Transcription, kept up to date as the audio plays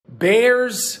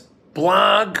Bears,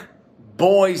 blog,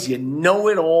 boys, you know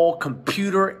it all,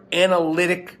 computer,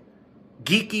 analytic,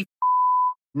 geeky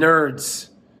nerds.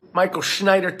 Michael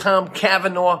Schneider, Tom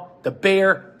Cavanaugh, the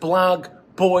Bear, blog,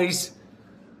 boys,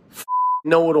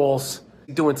 know-it-alls.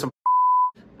 Doing some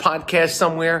podcast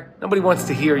somewhere. Nobody wants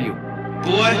to hear you.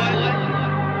 Boy,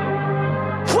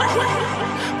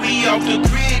 we off the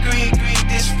grid,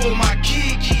 this for my kid.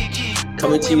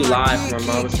 Coming to you live from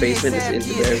our mom's basement. This is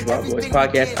the Bears Blog Boys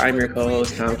podcast. I'm your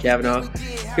co-host, Tom Cavanaugh.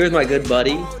 Here with my good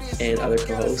buddy and other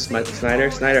co-host, Michael Schneider.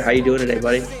 Schneider, how you doing today,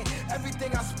 buddy?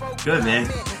 Good, man.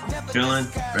 Chilling.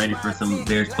 Ready for some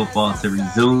Bears football to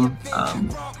resume.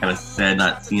 Kind of sad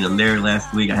not seeing them there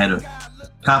last week. I had to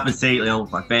compensate,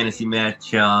 with my fantasy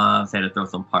matchups. Had to throw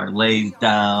some parlays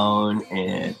down,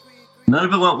 and none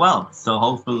of it went well. So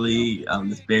hopefully,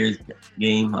 this Bears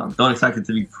game, don't expect it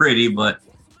to be pretty, but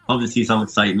hope to see some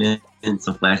excitement and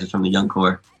some flashes from the young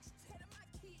core.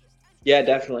 Yeah,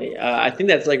 definitely. I think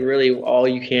that's like really all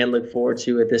you can look forward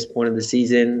to at this point of the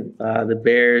season. The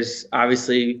Bears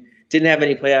obviously didn't have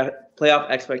any playoff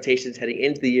expectations heading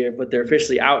into the year, but they're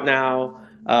officially out now,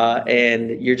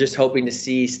 and you're just hoping to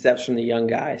see steps from the young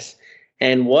guys.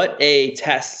 And what a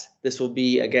test this will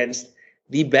be against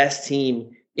the best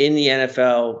team in the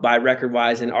NFL by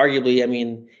record-wise, and arguably, I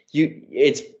mean,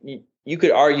 you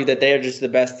could argue that they are just the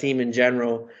best team in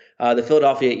general, the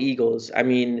Philadelphia Eagles. I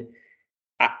mean,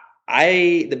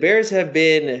 the Bears have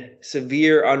been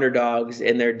severe underdogs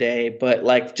in their day, but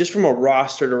like just from a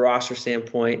roster to roster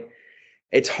standpoint,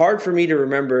 it's hard for me to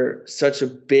remember such a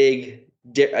big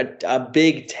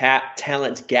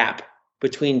talent gap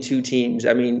between two teams.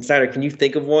 I mean, Snyder, can you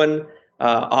think of one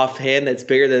offhand that's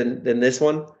bigger than this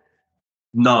one?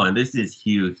 No, and this is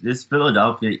huge. This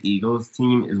Philadelphia Eagles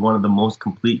team is one of the most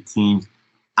complete teams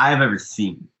I've ever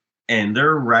seen. And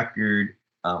their record,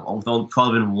 although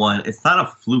 12-1, it's not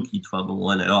a fluky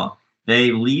 12-1 at all.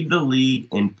 They lead the league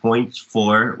in points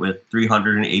for with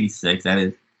 386. That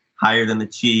is higher than the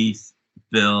Chiefs,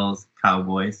 Bills,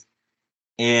 Cowboys.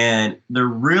 And they're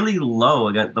really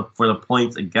low for the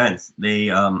points against. They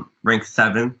rank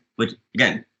 7th, which,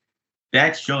 again,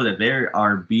 that shows that they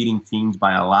are beating teams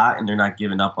by a lot and they're not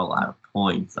giving up a lot of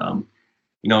points.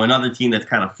 Another team that's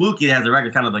kind of fluky that has a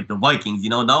record kind of like the Vikings.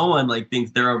 No one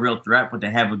thinks they're a real threat, but they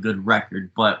have a good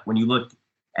record. But when you look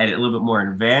at it a little bit more in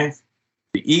advance,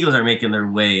 the Eagles are making their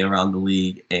way around the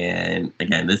league. And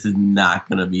again, this is not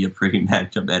going to be a pretty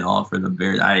matchup at all for the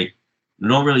Bears. I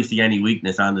don't really see any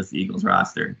weakness on this Eagles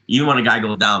roster. Even when a guy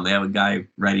goes down, they have a guy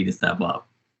ready to step up.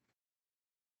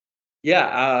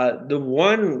 Yeah, the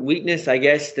one weakness, I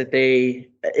guess, that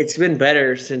it's been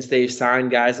better since they've signed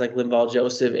guys like Linval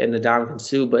Joseph and Ndamukong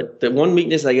Suh, but the one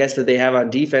weakness, I guess, that they have on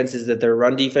defense is that their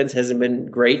run defense hasn't been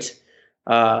great.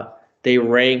 I'm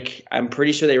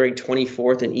pretty sure they rank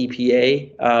 24th in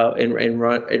EPA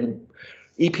in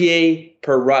EPA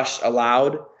per rush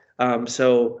allowed.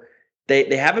 So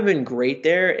they haven't been great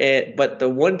there. But the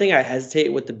one thing I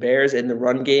hesitate with the Bears in the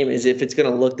run game is if it's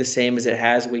going to look the same as it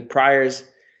has week priors,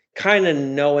 kind of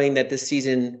knowing that this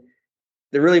season,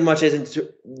 there really much isn't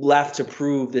left to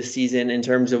prove this season in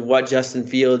terms of what Justin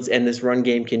Fields and this run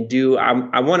game can do.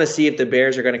 I want to see if the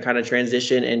Bears are going to kind of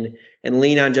transition and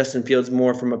lean on Justin Fields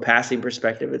more from a passing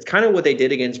perspective. It's kind of what they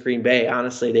did against Green Bay.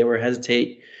 Honestly, they were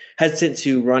hesitant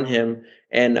to run him.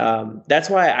 And that's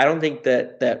why I don't think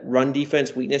that run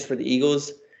defense weakness for the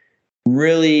Eagles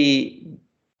really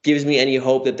gives me any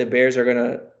hope that the Bears are going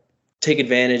to take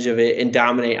advantage of it and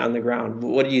dominate on the ground.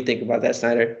 What do you think about that,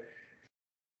 Snyder?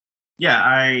 Yeah,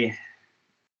 I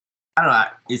don't know.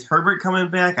 Is Herbert coming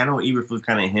back? I know Eberflus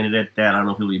kind of hinted at that. I don't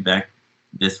know if he'll be back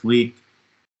this week.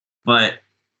 But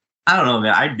I don't know,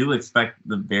 man. I do expect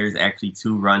the Bears actually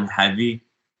to run heavy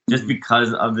just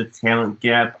because of the talent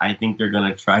gap. I think they're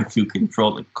going to try to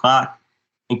control the clock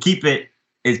and keep it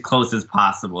as close as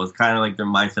possible. It's kind of like their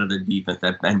mindset of their defense,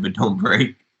 that bend but don't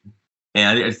break. And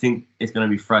I just think it's going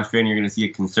to be frustrating. You're going to see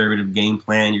a conservative game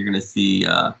plan. You're going to see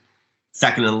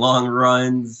second and long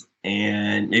runs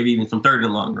and maybe even some third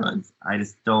and long runs. I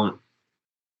just don't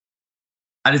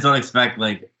expect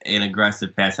like an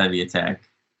aggressive pass heavy attack.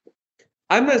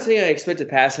 I'm not saying I expect a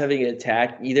pass heavy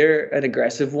attack either, an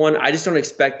aggressive one. I just don't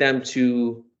expect them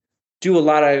to do a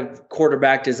lot of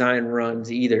quarterback design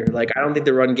runs either. Like, I don't think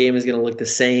the run game is going to look the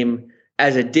same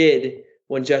as it did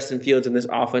when Justin Fields and this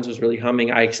offense was really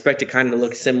humming. I expect it kind of to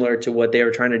look similar to what they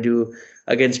were trying to do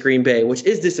against Green Bay, which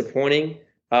is disappointing.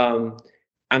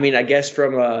 I mean, I guess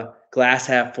from a glass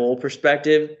half full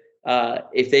perspective,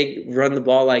 if they run the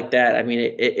ball like that, I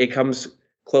mean, it comes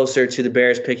closer to the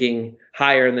Bears picking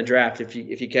higher in the draft, if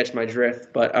you catch my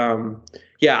drift. But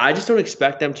yeah, I just don't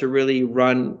expect them to really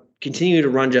run continue to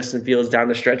run Justin Fields down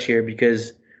the stretch here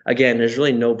because, again, there's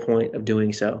really no point of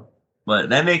doing so. But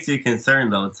that makes you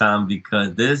concerned, though, Tom,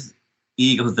 because this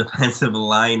Eagles defensive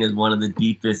line is one of the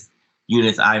deepest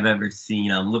units I've ever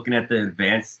seen. I'm looking at the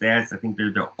advanced stats. I think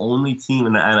they're the only team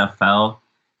in the NFL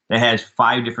that has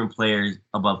 5 different players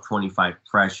above 25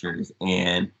 pressures.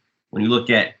 And when you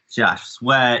look at Josh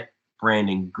Sweat,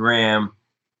 Brandon Graham,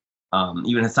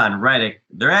 even Hassan Reddick,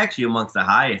 they're actually amongst the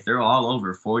highest. They're all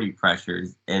over 40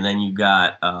 pressures. And then you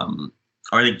got, I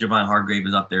think Javon Hargrave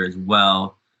is up there as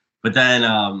well. But then,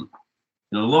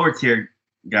 the lower tier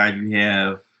guys, we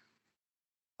have,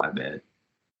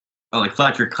 like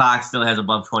Fletcher Cox still has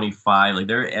above 25. Like,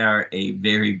 there are a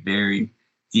very, very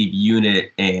deep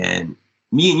unit. And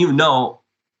me and you know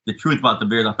the truth about the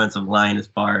Bears offensive line as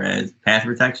far as pass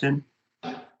protection.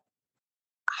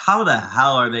 How the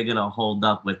hell are they going to hold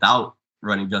up without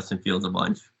running Justin Fields a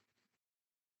bunch?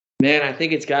 Man, I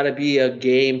think it's got to be a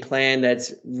game plan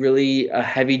that's really a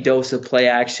heavy dose of play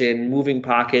action, moving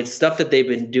pockets, stuff that they've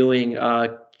been doing,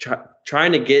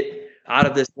 trying to get out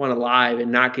of this one alive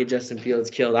and not get Justin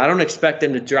Fields killed. I don't expect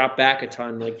them to drop back a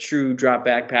ton, like true drop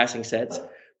back passing sets,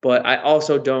 but I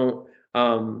also don't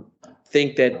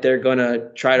think that they're going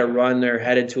to try to run their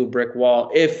head into a brick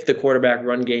wall if the quarterback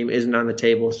run game isn't on the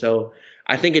table. So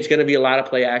I think it's going to be a lot of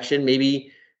play action,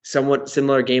 maybe somewhat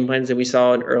similar game plans that we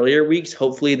saw in earlier weeks.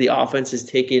 Hopefully the offense has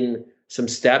taken some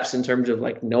steps in terms of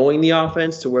like knowing the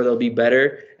offense to where they'll be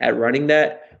better at running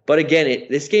that. But again,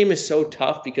 this game is so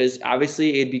tough because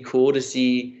obviously it'd be cool to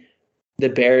see the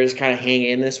Bears kind of hang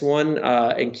in this one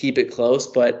and keep it close.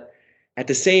 But at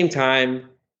the same time,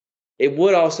 it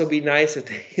would also be nice if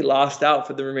they lost out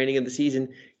for the remaining of the season,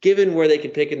 given where they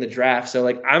could pick in the draft. So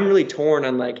like, I'm really torn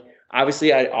on like,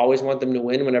 obviously I always want them to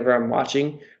win whenever I'm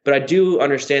watching, but I do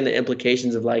understand the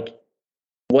implications of like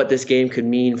what this game could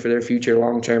mean for their future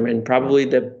long-term, and probably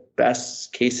the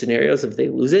best case scenarios if they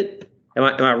lose it. Am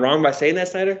I wrong by saying that,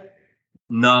 Snyder?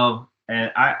 No,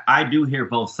 and I do hear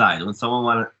both sides. When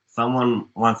someone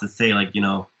wants to say, like, you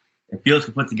know, if Fields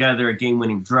could put together a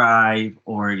game-winning drive,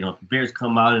 or, you know, if the Bears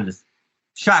come out and just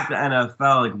shock the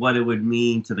NFL, like what it would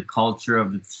mean to the culture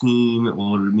of the team, what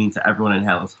would it mean to everyone in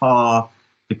Hallis Hall,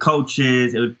 the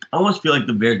coaches. It would almost feel like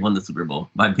the Bears won the Super Bowl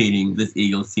by beating this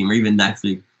Eagles team, or even next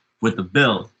week with the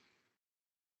Bills.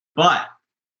 But,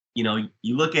 you know,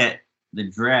 you look at the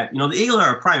draft, you know, the Eagles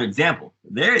are a prime example.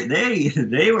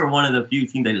 They were one of the few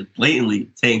teams that just blatantly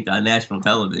tanked on national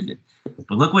television.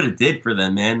 But look what it did for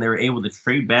them, man. They were able to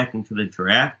trade back into the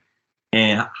draft.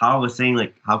 And how I was saying,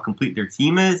 like, how complete their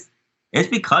team is, it's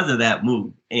because of that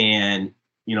move. And,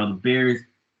 you know, the Bears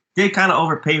did kind of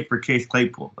overpay for Chase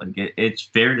Claypool. Like, it's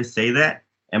fair to say that.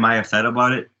 Am I upset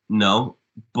about it? No.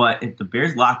 But if the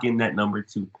Bears lock in that number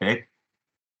 2 pick,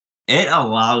 it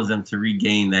allows them to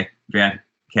regain that draft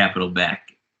capital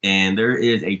back. And there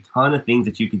is a ton of things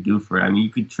that you could do for it. I mean, you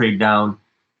could trade down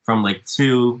from like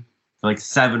 2 to like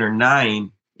 7 or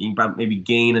 9. You can probably maybe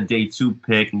gain a day 2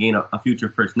 pick and gain a future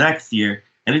first next year.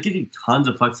 And it gives you tons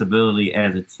of flexibility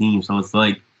as a team. So it's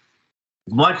like,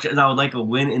 as much as I would like a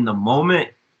win in the moment,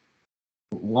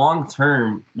 long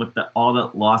term, what all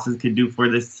the losses could do for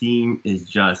this team is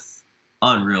just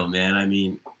unreal, man. I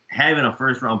mean, having a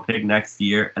first round pick next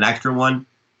year, an extra one,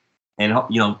 and,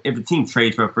 you know, if a team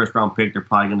trades for a first round pick, they're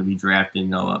probably going to be drafting, you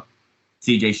know,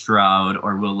 CJ Stroud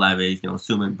or Will Levis, you know,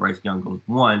 assuming Bryce Young goes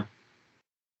 1.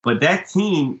 But that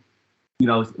team, you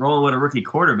know, rolling with a rookie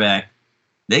quarterback,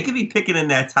 they could be picking in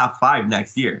that top 5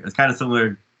 next year. It's kind of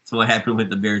similar to what happened with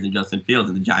the Bears and Justin Fields,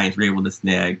 and the Giants were able to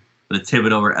snag the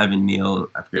Thibodeau over Evan Neal.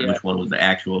 I forget which one was the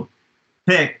actual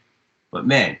pick. But,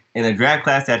 man, in a draft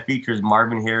class that features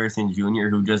Marvin Harrison Jr.,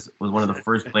 who just was one of the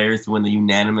first players to win the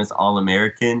unanimous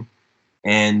All-American,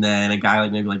 and then a guy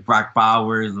like maybe like Brock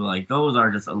Bowers, like those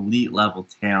are just elite level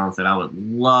talents that I would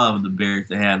love the Bears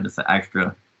to have just an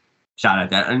extra shot at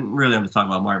that. And really, I'm just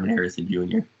talking about Marvin Harrison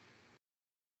Jr.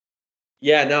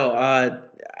 Yeah, no,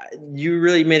 you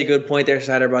really made a good point there,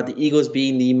 Snyder, about the Eagles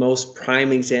being the most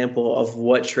prime example of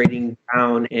what trading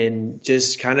down and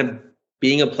just kind of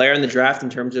being a player in the draft in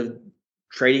terms of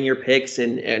trading your picks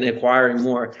and acquiring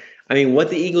more. I mean, what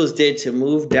the Eagles did to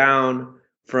move down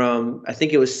from, I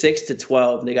think it was 6 to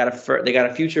 12. They got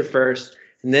a future first,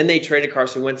 and then they traded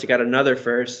Carson Wentz. They got another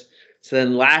first. So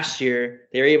then last year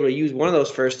they were able to use one of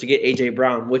those firsts to get AJ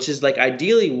Brown, which is like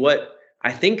ideally what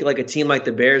I think like a team like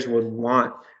the Bears would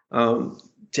want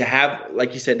to have.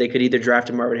 Like you said, they could either draft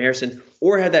a Marvin Harrison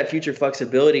or have that future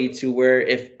flexibility to where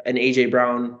if an AJ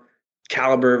Brown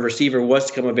caliber of receiver was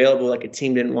to come available, like a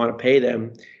team didn't want to pay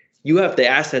them, you have the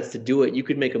assets to do it. You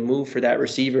could make a move for that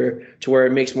receiver to where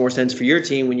it makes more sense for your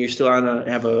team when you're still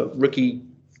have a rookie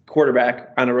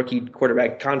quarterback on a rookie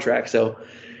quarterback contract. So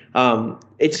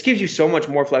it just gives you so much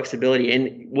more flexibility.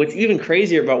 And what's even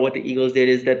crazier about what the Eagles did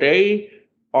is that they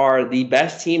are the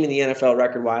best team in the NFL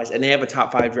record-wise, and they have a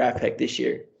top 5 draft pick this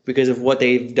year because of what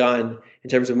they've done in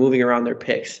terms of moving around their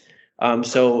picks.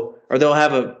 Or they'll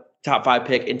have a top 5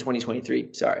 pick in 2023,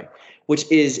 which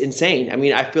is insane. I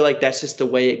mean, I feel like that's just the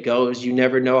way it goes. You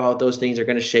never know how those things are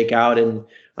going to shake out, and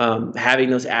having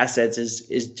those assets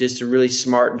is just a really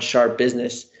smart and sharp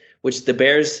business, which the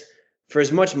Bears, for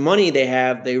as much money they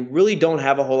have, they really don't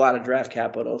have a whole lot of draft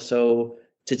capital. So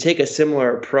to take a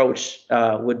similar approach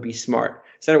would be smart.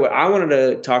 So what I wanted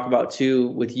to talk about too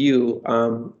with you,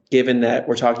 given that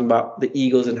we're talking about the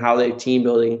Eagles and how they've team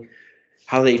builded,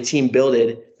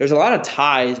 there's a lot of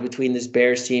ties between this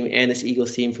Bears team and this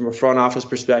Eagles team from a front office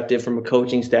perspective, from a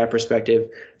coaching staff perspective.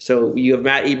 So you have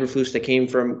Matt Eberflus that came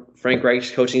from Frank Reich's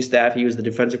coaching staff. He was the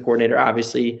defensive coordinator,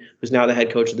 obviously, who's now the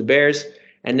head coach of the Bears.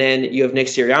 And then you have Nick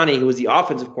Sirianni, who was the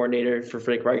offensive coordinator for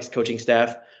Frank Reich's coaching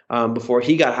staff before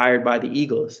he got hired by the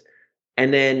Eagles.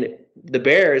 And then the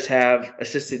Bears have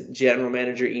assistant general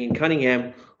manager Ian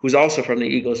Cunningham, who's also from the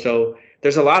Eagles. So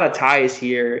there's a lot of ties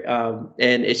here,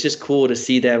 and it's just cool to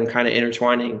see them kind of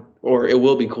intertwining, or it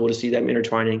will be cool to see them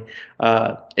intertwining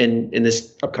in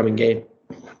this upcoming game.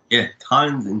 Yeah,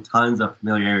 tons and tons of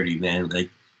familiarity, man. Like,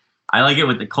 I like it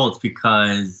with the Colts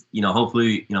because,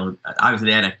 hopefully, obviously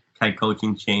they had a head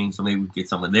coaching change, so maybe we get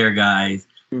some of their guys.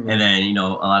 Mm-hmm. And then, a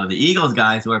lot of the Eagles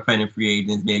guys who are playing free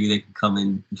agents, maybe they can come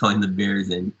and join the Bears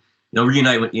and,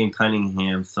 reunite with Ian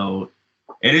Cunningham. So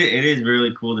it is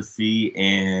really cool to see.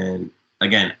 And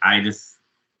again, I just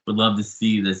would love to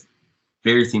see this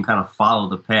Bears team kind of follow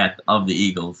the path of the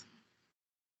Eagles.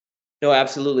 No,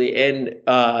 absolutely. And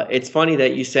it's funny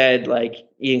that you said, like,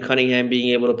 Ian Cunningham being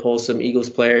able to pull some Eagles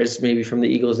players maybe from the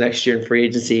Eagles next year in free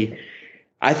agency.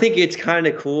 I think it's kind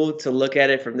of cool to look at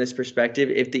it from this perspective.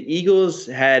 If the Eagles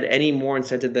had any more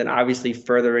incentive than obviously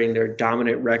furthering their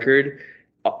dominant record,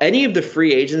 any of the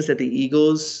free agents that the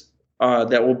Eagles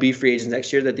that will be free agents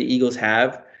next year that the Eagles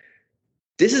have,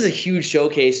 this is a huge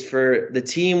showcase for the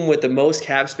team with the most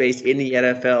cap space in the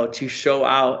NFL to show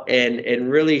out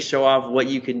and really show off what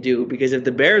you can do. Because if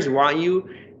the Bears want you,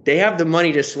 they have the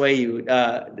money to sway you.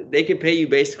 They can pay you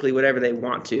basically whatever they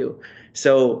want to.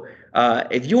 So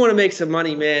if you want to make some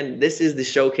money, man, this is the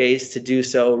showcase to do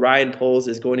so. Ryan Poles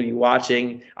is going to be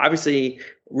watching, obviously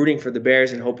rooting for the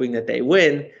Bears and hoping that they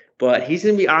win. But he's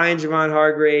going to be eyeing Javon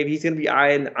Hargrave. He's going to be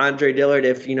eyeing Andre Dillard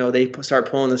if, they start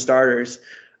pulling the starters.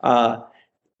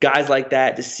 Guys like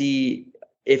that to see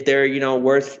if they're,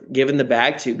 worth giving the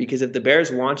bag to. Because if the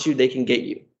Bears want you, they can get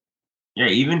you. Yeah,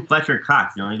 even Fletcher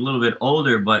Cox, he's a little bit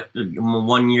older, but a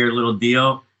 1-year little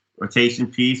deal, rotation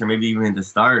piece, or maybe even the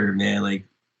starter, man. Like,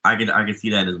 I could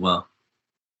see that as well.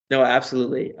 No,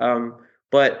 absolutely.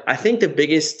 But I think the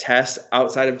biggest test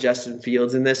outside of Justin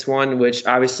Fields in this one, which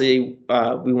obviously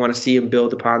we want to see him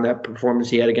build upon that performance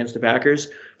he had against the Packers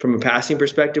from a passing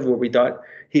perspective, where we thought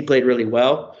he played really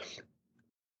well.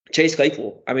 Chase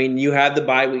Claypool. I mean, you have the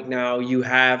bye week now. You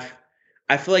have,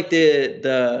 I feel like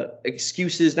the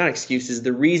excuses, not excuses,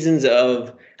 the reasons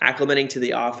of acclimating to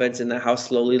the offense and how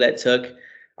slowly that took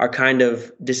are kind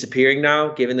of disappearing now,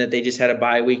 given that they just had a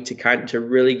bye week to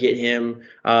really get him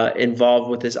involved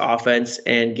with this offense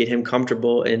and get him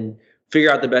comfortable and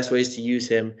figure out the best ways to use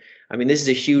him. I mean, this is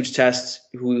a huge test.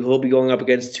 He'll be going up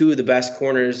against two of the best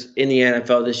corners in the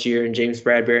NFL this year, in James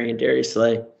Bradbury and Darius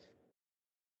Slay.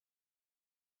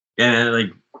 Yeah, like,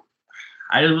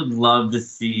 I would love to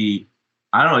see.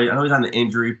 I don't know. I know he's on the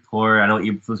injury report. I know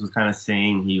Eberflus was kind of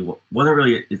saying he wasn't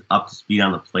really up to speed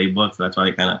on the playbook, so that's why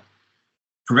they kind of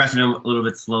progressing him a little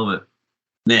bit slow. But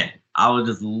man, I would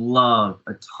just love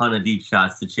a ton of deep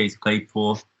shots to Chase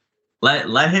Claypool.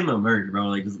 Let him emerge,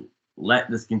 bro. Like,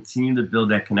 just continue to build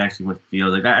that connection with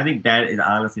Fields. Like, I think that is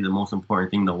honestly the most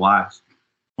important thing to watch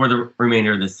for the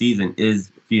remainder of the season is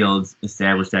Fields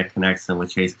establish that connection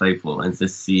with Chase Claypool and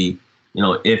just see,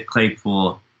 if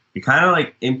Claypool can kind of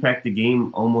like impact the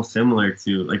game almost similar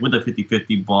to like with the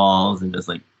 50-50 balls and just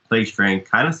like play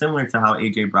strength, kind of similar to how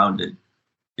A.J. Brown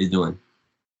is doing.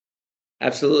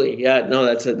 Absolutely. Yeah, no,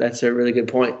 that's a really good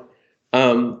point.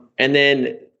 And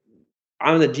then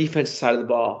on the defensive side of the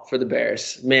ball for the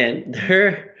Bears, man,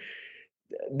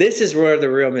 this is where the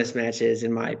real mismatch is,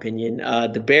 in my opinion.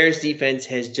 The Bears defense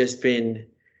has just been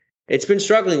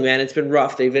struggling, man. It's been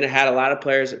rough. They've had a lot of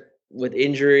players with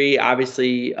injury.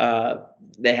 Obviously,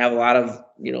 they have a lot of,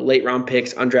 late round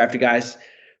picks, undrafted guys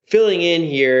filling in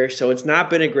here. So it's not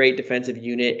been a great defensive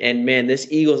unit. And man, this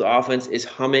Eagles offense is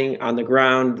humming on the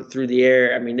ground, through the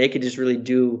air. I mean, they could just really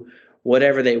do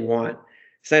whatever they want.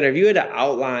 Snyder, if you had to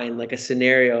outline like a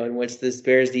scenario in which this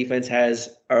Bears defense has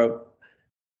a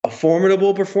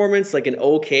formidable performance, like an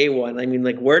okay one, I mean,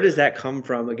 like where does that come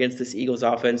from against this Eagles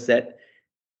offense that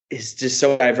is just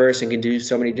so diverse and can do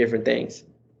so many different things?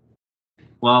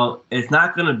 Well, it's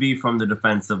not going to be from the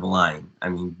defensive line. I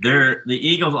mean, the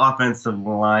Eagles' offensive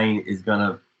line is going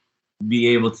to be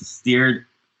able to steer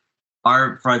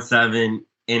our front seven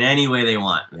in any way they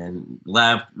want, and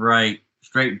left, right,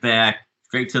 straight back,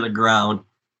 straight to the ground.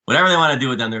 Whatever they want to do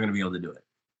with them, they're going to be able to do it.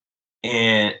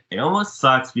 And it almost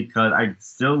sucks because I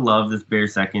still love this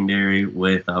Bears secondary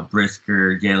with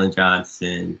Brisker, Jalen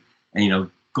Johnson, and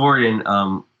Gordon.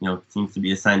 Seems to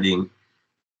be ascending.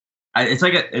 It's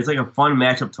like a fun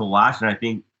matchup to watch, and I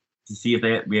think to see if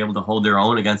they be able to hold their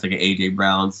own against like an AJ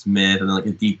Brown, Smith, and then like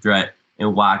a deep threat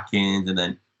in Watkins, and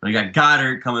then we got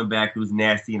Goddard coming back, who's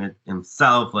nasty in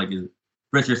himself. Like, is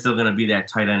Brisker still going to be that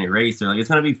tight end eraser? Like, it's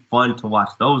going to be fun to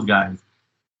watch those guys.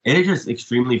 It is just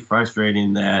extremely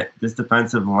frustrating that this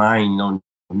defensive line,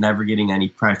 never getting any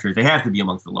pressures. They have to be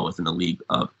amongst the lowest in the league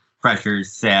of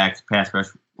pressures, sacks, pass rush,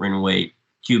 win weight,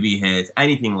 QB hits,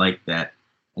 anything like that.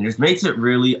 And it just makes it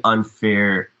really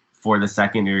unfair for the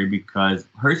secondary because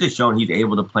Hurts has shown he's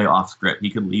able to play off script. He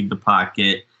could leave the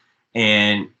pocket,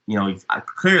 and he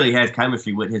clearly has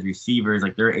chemistry with his receivers.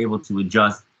 Like, they're able to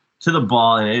adjust to the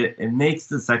ball, and it makes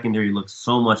the secondary look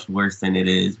so much worse than it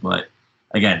is. But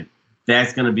again,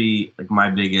 that's going to be like my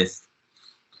biggest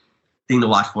thing to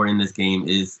watch for in this game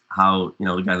is how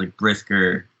the guys like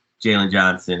Brisker, Jalen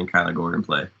Johnson, and Kyler Gordon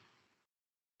play.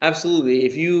 Absolutely.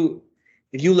 If you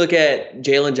look at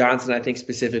Jalen Johnson, I think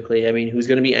specifically, I mean, who's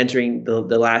going to be entering the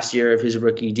last year of his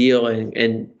rookie deal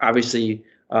and obviously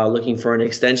looking for an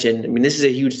extension. I mean, this is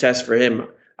a huge test for him.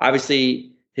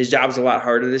 Obviously, his job is a lot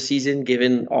harder this season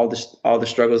given all the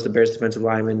struggles the Bears defensive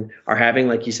linemen are having,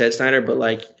 like you said, Snyder. But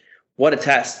like, what a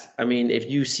test! I mean, if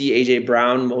you see AJ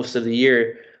Brown most of the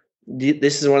year,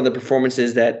 this is one of the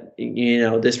performances that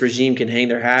this regime can hang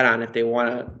their hat on if they want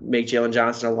to make Jalen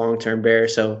Johnson a long-term Bear.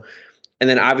 So. And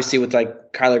then obviously with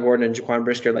like Kyler Gordon and Jaquan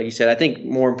Brisker, like you said, I think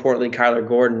more importantly, Kyler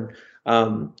Gordon,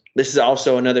 this is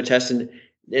also another test and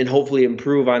hopefully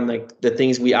improve on like the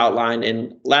things we outlined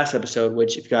in last episode,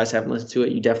 which if you guys haven't listened to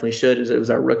it, you definitely should. It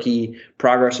was our rookie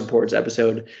progress reports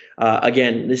episode.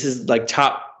 Again, this is like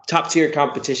top tier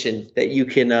competition that you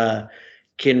can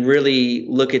really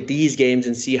look at these games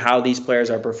and see how these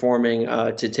players are performing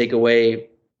to take away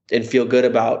and feel good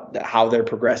about how they're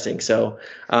progressing. So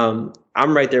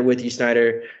I'm right there with you,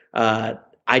 Snyder.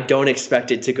 I don't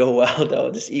expect it to go well, though.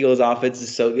 This Eagles offense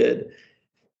is so good.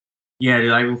 Yeah,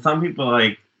 dude, I mean, some people,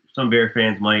 like some Bear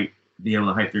fans, might be able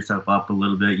to hype themselves up a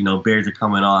little bit. Bears are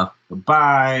coming off a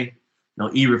bye.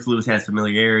 Eberflus has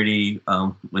familiarity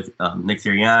with Nick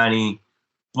Sirianni.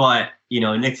 But,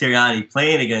 Nick Sirianni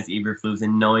playing against Eberflus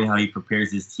and knowing how he prepares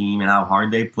his team and how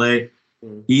hard they play,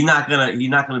 he's not gonna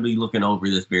be looking over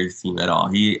this Bears team at all.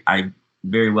 He's gonna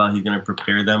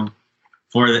prepare them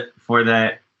for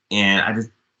that. And I just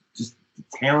the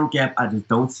talent gap. I just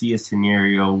don't see a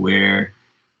scenario where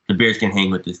the Bears can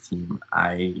hang with this team.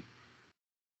 I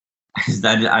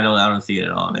don't see it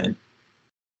at all, man.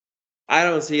 I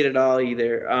don't see it at all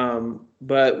either.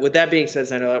 But with that being said,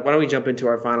 Snyder, why don't we jump into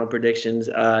our final predictions?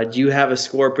 Do you have a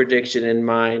score prediction in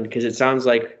mind? Because it sounds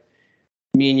like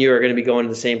me and you are going to be going to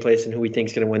the same place and who we think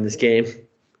is going to win this game.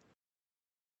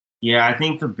 Yeah, I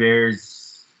think the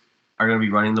Bears are going to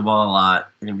be running the ball a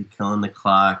lot. They're going to be killing the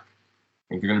clock. I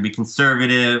think they're going to be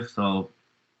conservative. So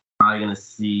probably going to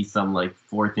see some like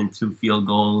 4th and 2 field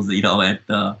goals, in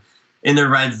the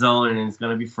red zone, and it's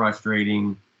going to be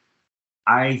frustrating.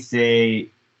 I say,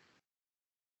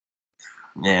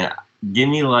 yeah, give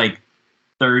me like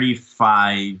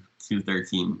 35-13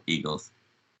 Eagles.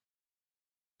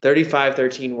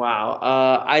 35-13. Wow.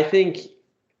 I think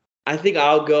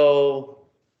I'll go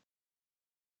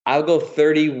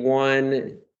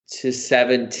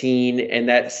 31-17, and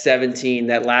that 17,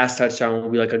 that last touchdown will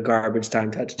be like a garbage time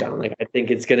touchdown. Like, I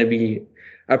think it's going to be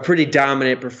a pretty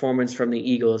dominant performance from the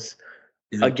Eagles.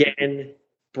 Again,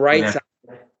 bright side.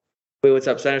 Wait, what's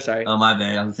up, Senator? Sorry. Oh, my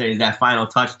bad. I'm saying, is that final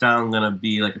touchdown going to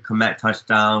be like a Komet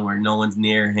touchdown where no one's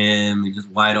near him, he's just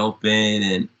wide open,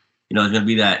 and it's going to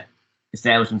be that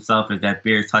establish himself as that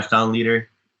Bears touchdown leader?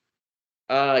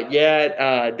 I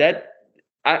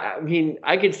mean,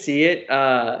 I could see it.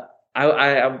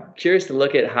 I'm curious to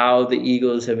look at how the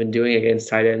Eagles have been doing against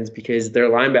tight ends because their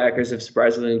linebackers have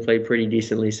surprisingly played pretty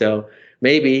decently. So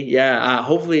maybe, yeah.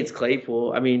 Hopefully it's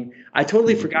Claypool. I mean, I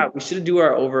totally forgot. We should do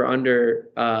our over/under.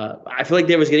 I feel like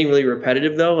that was getting really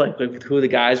repetitive though, like who the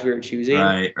guys we were choosing.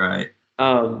 Right.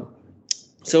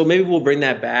 So maybe we'll bring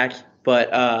that back.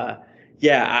 But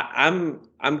yeah,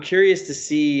 I'm curious to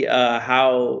see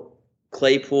how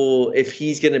Claypool, if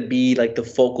he's going to be like the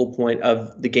focal point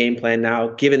of the game plan now,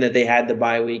 given that they had the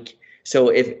bye week. So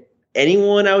if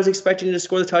anyone I was expecting to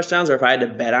score the touchdowns, or if I had to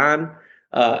bet on,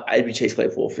 I'd be Chase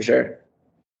Claypool for sure.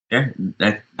 Yeah,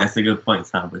 that's a good point,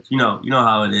 Tom. But you know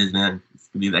how it is, man. It's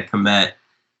gonna be that Kmet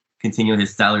continue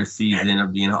his stellar season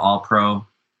of being an All-Pro.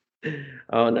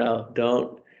 Oh no,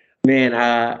 don't, man.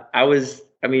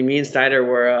 Me and Snyder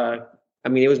were.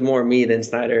 It was more me than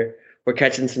Snyder. We're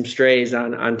catching some strays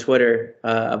on Twitter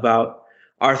about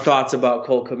our thoughts about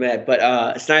Cole Kmet.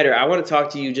 But Snyder, I want to talk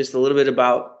to you just a little bit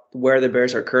about where the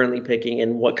Bears are currently picking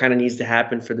and what kind of needs to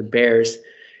happen for the Bears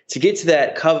to get to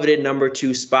that coveted number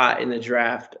 2 spot in the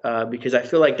draft, because I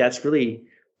feel like that's really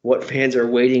what fans are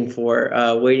waiting for,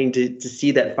 waiting to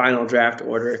see that final draft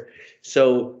order.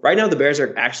 So right now the Bears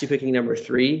are actually picking number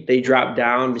 3. They dropped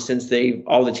down since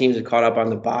all the teams have caught up on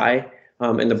the bye,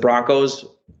 and the Broncos,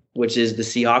 which is the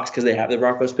Seahawks because they have the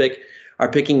Broncos pick,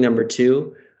 are picking number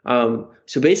 2.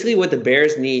 So basically what the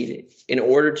Bears need in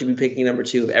order to be picking number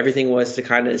 2, if everything was to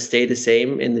kind of stay the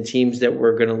same in the teams that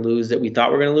we're going to lose, that we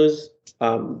thought we're going to lose,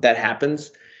 that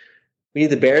happens. We need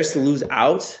the Bears to lose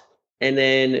out and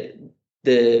then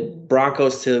the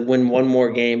Broncos to win one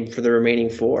more game for the remaining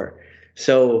 4.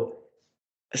 So,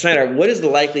 Snyder, what is the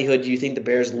likelihood do you think the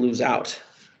Bears lose out?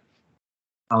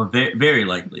 Oh, very, very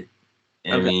likely.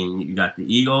 I mean, you got the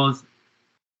Eagles,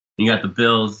 you got the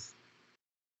Bills,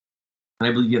 and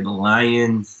I believe you have the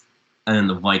Lions and then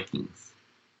the Vikings.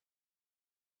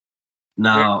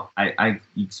 Now, I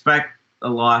expect a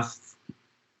loss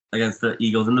against the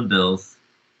Eagles and the Bills.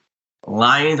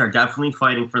 Lions are definitely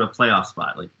fighting for the playoff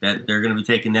spot. Like that, they're going to be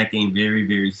taking that game very,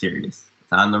 very serious.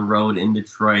 It's on the road in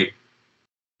Detroit.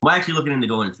 I'm actually looking into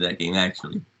going into that game.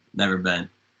 Actually, never been.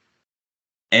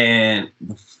 And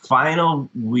the final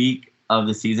week of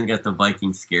the season against the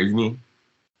Vikings scares me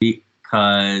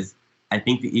because I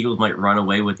think the Eagles might run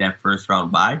away with that first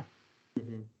round bye.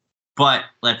 Mm-hmm. But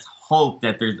let's hope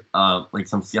that there's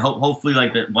hopefully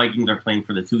like the Vikings are playing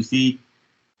for the 2 seed.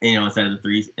 Instead of the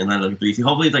 3 and then the 3 seed.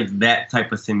 Hopefully it's like that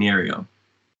type of scenario.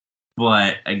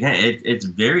 But again, it's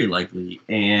very likely.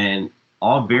 And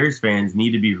all Bears fans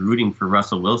need to be rooting for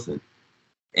Russell Wilson.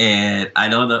 And I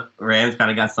know the Rams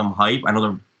kind of got some hype. I know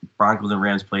the Broncos and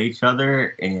Rams play each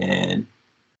other. And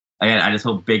again, I just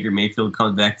hope Baker Mayfield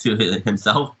comes back to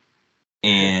himself.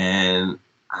 And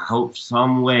I hope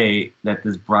some way that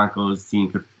this Broncos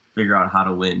team could figure out how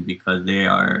to win because they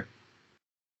are.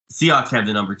 Seahawks have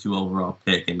the number 2 overall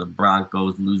pick, and the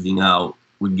Broncos losing out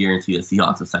would guarantee the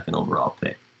Seahawks a 2nd overall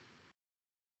pick.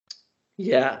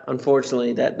 Yeah,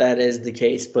 unfortunately, that is the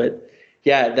case. But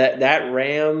yeah, that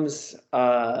Rams,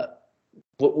 what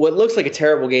looks like a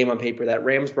terrible game on paper, that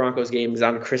Rams Broncos game is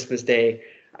on Christmas Day.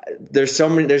 There's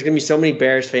going to be so many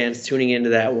Bears fans tuning into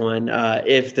that one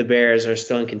if the Bears are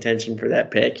still in contention for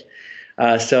that pick.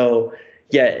 So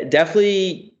yeah,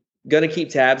 definitely going to keep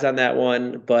tabs on that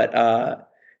one, but.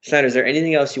 Snyder, is there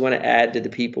anything else you want to add to the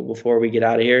people before we get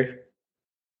out of here?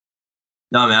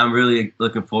 No, man, I'm really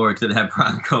looking forward to that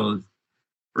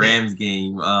Broncos-Rams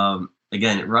game.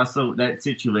 Again, Russell, that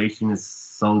situation is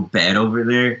so bad over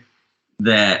there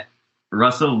that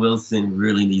Russell Wilson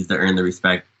really needs to earn the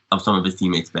respect of some of his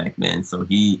teammates back, man. So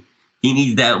he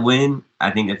needs that win.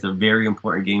 I think it's a very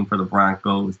important game for the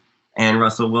Broncos and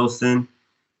Russell Wilson.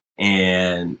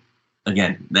 And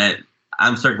again,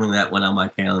 I'm circling that one on my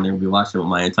calendar. We'll be watching it with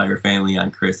my entire family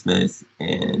on Christmas.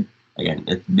 And again,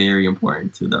 it's very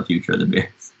important to the future of the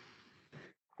Bears.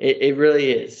 It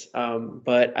really is.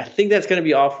 But I think that's going to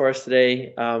be all for us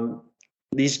today.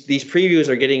 These previews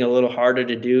are getting a little harder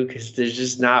to do because there's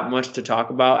just not much to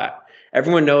talk about.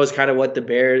 Everyone knows kind of what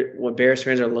Bears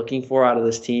fans are looking for out of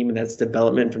this team, and that's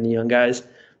development from the young guys.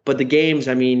 But the games,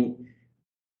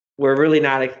 we're really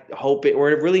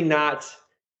not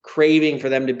craving for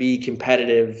them to be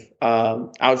competitive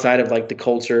outside of like the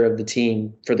culture of the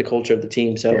team, for the culture of the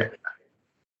team. So yeah.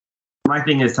 My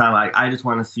thing is, Tom, I just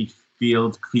want to see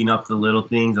Fields clean up the little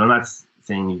things. I'm not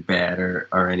saying he's bad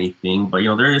or anything, but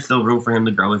there is still room for him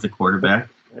to grow as a quarterback.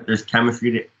 There's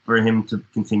chemistry for him to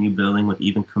continue building with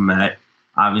even Kmet,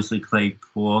 obviously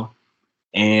Claypool,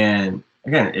 and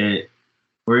again,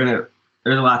 there's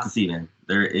a lot to see, man.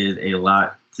 There is a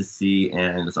lot to see,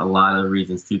 and there's a lot of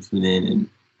reasons to tune in and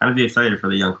kind of be excited for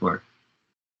the young core.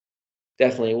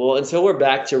 Definitely. Well, until we're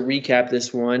back to recap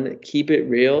this one, keep it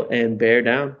real and bear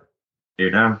down.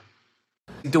 Bear down.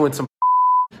 Doing some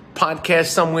podcast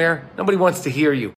somewhere. Nobody wants to hear you.